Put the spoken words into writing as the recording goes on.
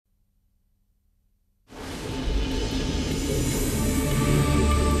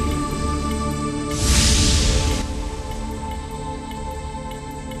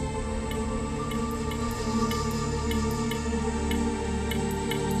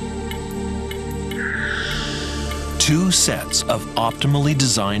Two sets of optimally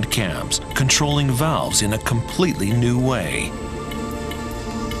designed cams controlling valves in a completely new way.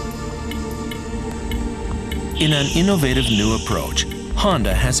 In an innovative new approach,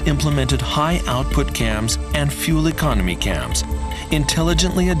 Honda has implemented high-output cams and fuel economy cams,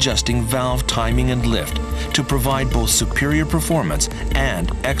 intelligently adjusting valve timing and lift to provide both superior performance and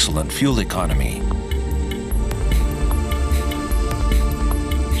excellent fuel economy.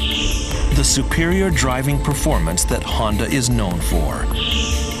 The superior driving performance that Honda is known for.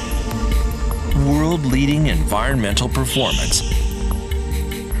 World-leading environmental performance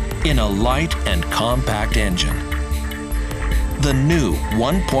in a light and compact engine. The new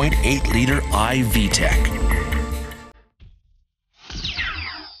 1.8-liter i-VTEC.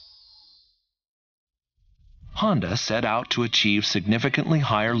 Honda set out to achieve significantly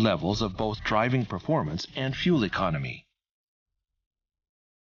higher levels of both driving performance and fuel economy.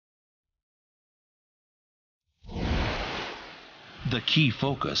 The key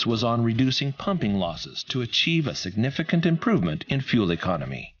focus was on reducing pumping losses to achieve a significant improvement in fuel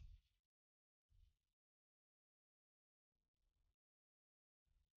economy.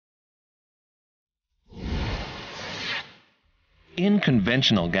 In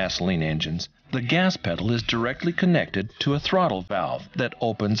conventional gasoline engines, the gas pedal is directly connected to a throttle valve that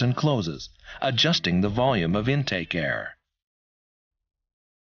opens and closes, adjusting the volume of intake air.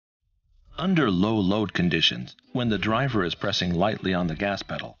 Under low load conditions, when the driver is pressing lightly on the gas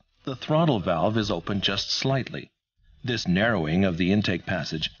pedal, the throttle valve is open just slightly. This narrowing of the intake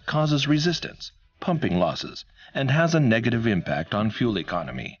passage causes resistance, pumping losses, and has a negative impact on fuel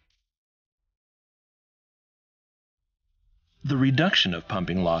economy. The reduction of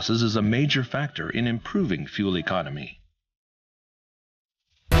pumping losses is a major factor in improving fuel economy.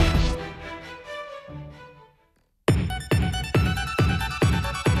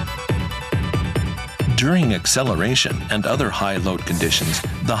 During acceleration and other high load conditions,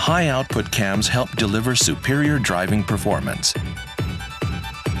 the high output cams help deliver superior driving performance.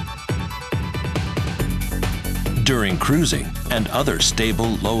 During cruising and other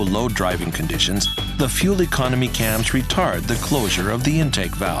stable low load driving conditions, the fuel economy cams retard the closure of the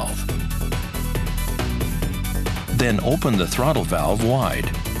intake valve. Then open the throttle valve wide.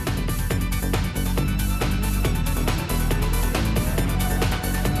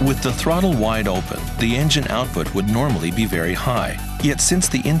 With the throttle wide open, the engine output would normally be very high. Yet since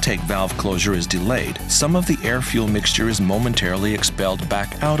the intake valve closure is delayed, some of the air-fuel mixture is momentarily expelled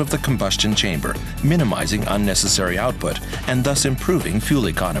back out of the combustion chamber, minimizing unnecessary output and thus improving fuel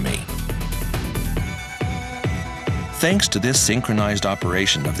economy. Thanks to this synchronized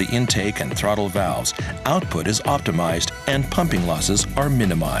operation of the intake and throttle valves, output is optimized and pumping losses are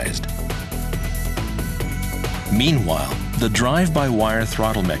minimized. Meanwhile, the drive-by-wire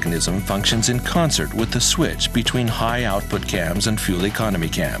throttle mechanism functions in concert with the switch between high-output cams and fuel economy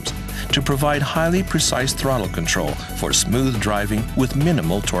cams to provide highly precise throttle control for smooth driving with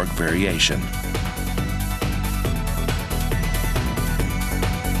minimal torque variation.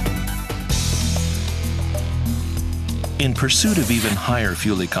 In pursuit of even higher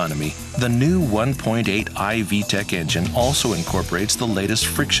fuel economy, the new 1.8 i-VTEC engine also incorporates the latest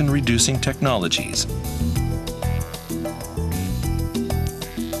friction-reducing technologies.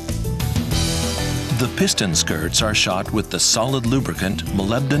 The piston skirts are shot with the solid lubricant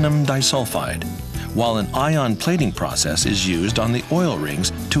molybdenum disulfide, while an ion plating process is used on the oil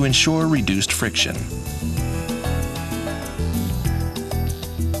rings to ensure reduced friction.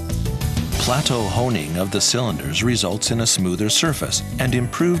 Plateau honing of the cylinders results in a smoother surface and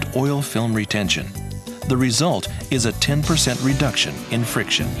improved oil film retention. The result is a 10% reduction in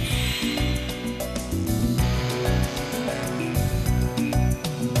friction.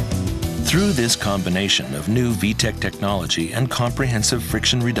 Through this combination of new VTEC technology and comprehensive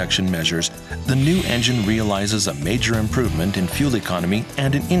friction reduction measures, the new engine realizes a major improvement in fuel economy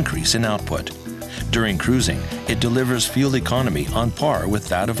and an increase in output. During cruising, it delivers fuel economy on par with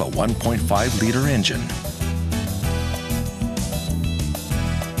that of a 1.5-liter engine.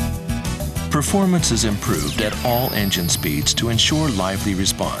 Performance is improved at all engine speeds to ensure lively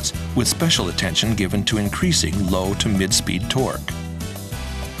response, with special attention given to increasing low to mid-speed torque.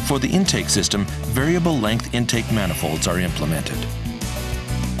 For the intake system, variable length intake manifolds are implemented.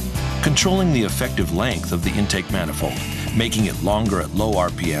 Controlling the effective length of the intake manifold, making it longer at low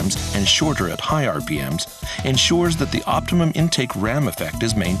RPMs and shorter at high RPMs, ensures that the optimum intake ram effect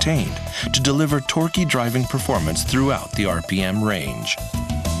is maintained to deliver torquey driving performance throughout the RPM range.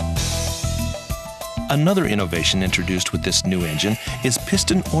 Another innovation introduced with this new engine is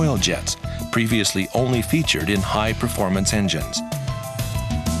piston oil jets, previously only featured in high-performance engines.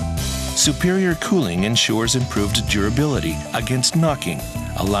 Superior cooling ensures improved durability against knocking,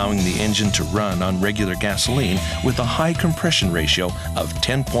 allowing the engine to run on regular gasoline with a high compression ratio of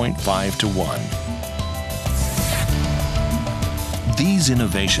 10.5 to 1. These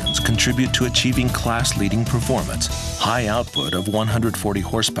innovations contribute to achieving class-leading performance, high output of 140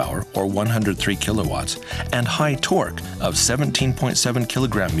 horsepower or 103 kilowatts, and high torque of 17.7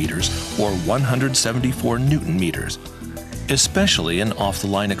 kilogram meters or 174 newton meters. Especially in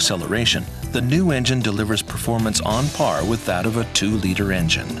off-the-line acceleration, the new engine delivers performance on par with that of a 2-liter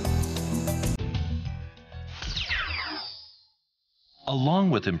engine. Along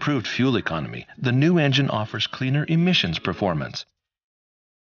with improved fuel economy, the new engine offers cleaner emissions performance.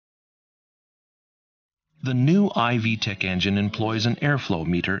 The new i-VTEC engine employs an airflow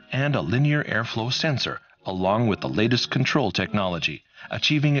meter and a linear airflow sensor, along with the latest control technology,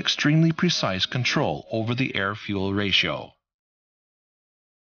 achieving extremely precise control over the air-fuel ratio.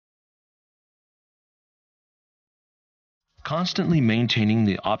 Constantly maintaining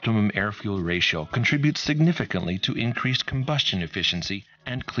the optimum air-fuel ratio contributes significantly to increased combustion efficiency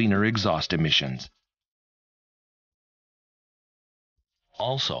and cleaner exhaust emissions.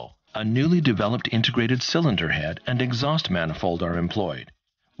 Also, a newly developed integrated cylinder head and exhaust manifold are employed,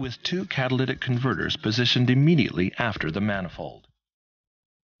 with 2 catalytic converters positioned immediately after the manifold.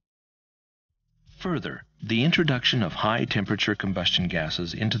 Further, the introduction of high-temperature combustion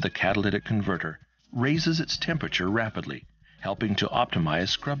gases into the catalytic converter raises its temperature rapidly, helping to optimize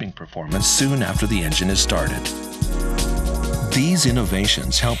scrubbing performance soon after the engine is started. These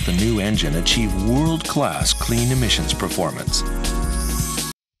innovations help the new engine achieve world-class clean emissions performance.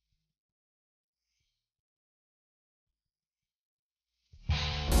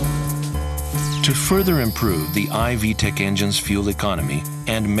 To further improve the i-VTEC engine's fuel economy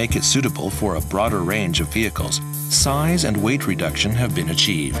and make it suitable for a broader range of vehicles, size and weight reduction have been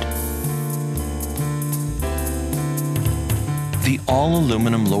achieved. The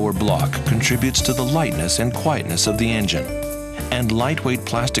all-aluminum lower block contributes to the lightness and quietness of the engine, and lightweight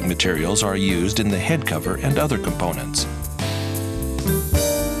plastic materials are used in the head cover and other components.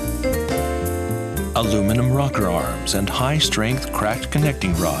 Aluminum rocker arms and high-strength cracked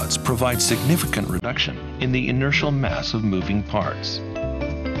connecting rods provide significant reduction in the inertial mass of moving parts.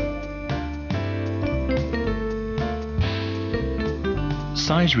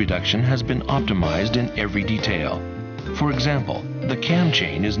 Size reduction has been optimized in every detail. For example, the cam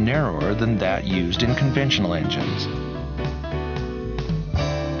chain is narrower than that used in conventional engines.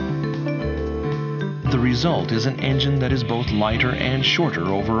 The result is an engine that is both lighter and shorter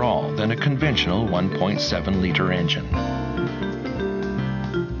overall than a conventional 1.7-liter engine.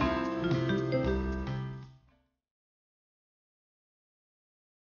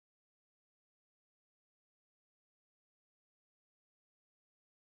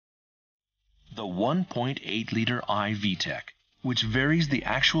 The 1.8-liter i-VTEC, which varies the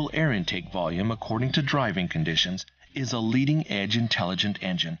actual air intake volume according to driving conditions, is a leading-edge intelligent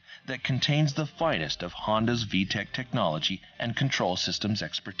engine that contains the finest of Honda's VTEC technology and control systems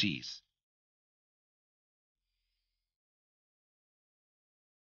expertise.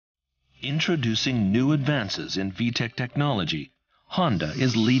 Introducing new advances in VTEC technology, Honda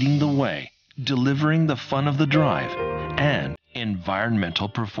is leading the way, delivering the fun of the drive and environmental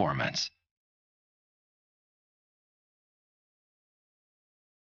performance.